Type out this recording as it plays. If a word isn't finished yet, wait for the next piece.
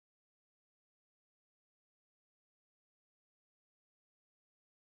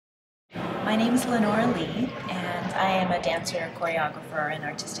My name is Lenora Lee, and I am a dancer, choreographer, and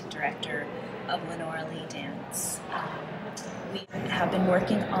artistic director of Lenora Lee Dance. We have been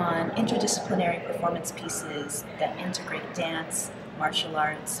working on interdisciplinary performance pieces that integrate dance, martial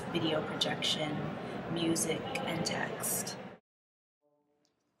arts, video projection, music, and text.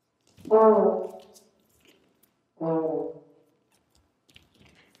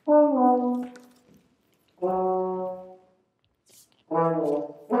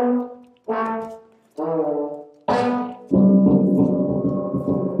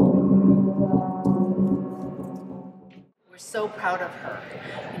 We're so proud of her.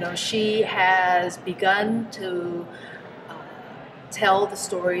 She has begun to tell the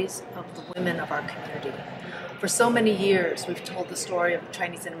stories of the women of our community. For so many years, we've told the story of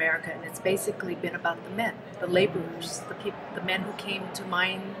Chinese in America, and it's basically been about the men, the laborers, the people, the men who came to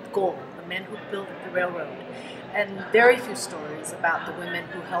mine gold, the men who built the railroad, and very few stories about the women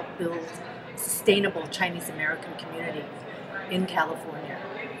who helped build a sustainable Chinese American community in California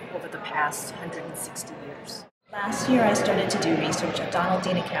over the past 160 years. Last year I started to do research at Donald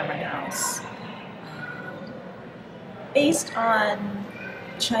Dana Cameron House based on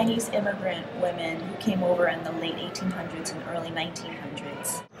Chinese immigrant women who came over in the late 1800s and early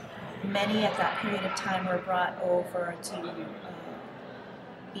 1900s. Many at that period of time were brought over to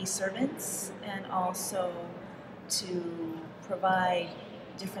be servants and also to provide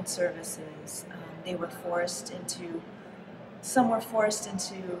different services. Some were forced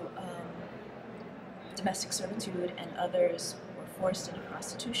into domestic servitude, and others were forced into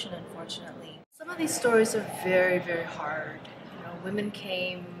prostitution, unfortunately. Some of these stories are very, very hard. Women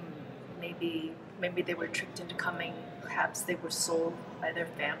came, maybe they were tricked into coming, perhaps they were sold by their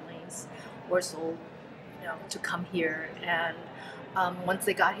families, or sold, to come here. And once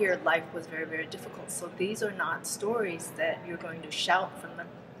they got here, life was very, very difficult. So these are not stories that you're going to shout from the,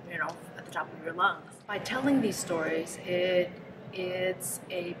 at the top of your lungs. By telling these stories, it's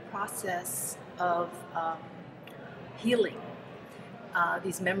a process of healing.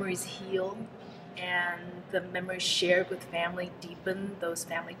 These memories heal, and the memories shared with family deepen those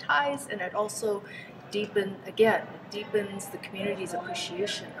family ties, and it also deepens the community's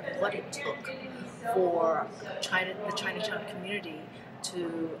appreciation of what it took for the Chinatown community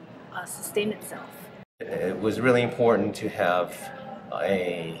to sustain itself. It was really important to have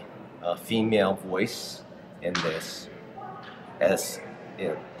a female voice in this, as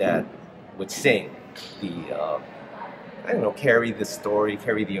that would sing carry the story,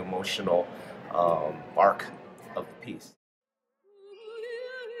 carry the emotional arc of the piece.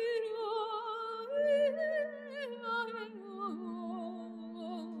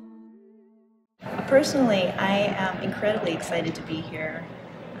 Personally, I am incredibly excited to be here.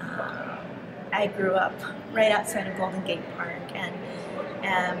 I grew up right outside of Golden Gate Park and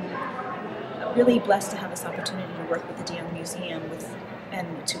am really blessed to have this opportunity to work with the De Young Museum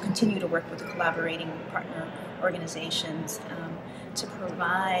and to continue to work with the collaborating partner organizations to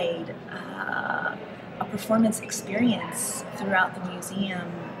provide a performance experience throughout the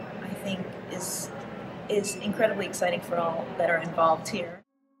museum. I think is incredibly exciting for all that are involved here.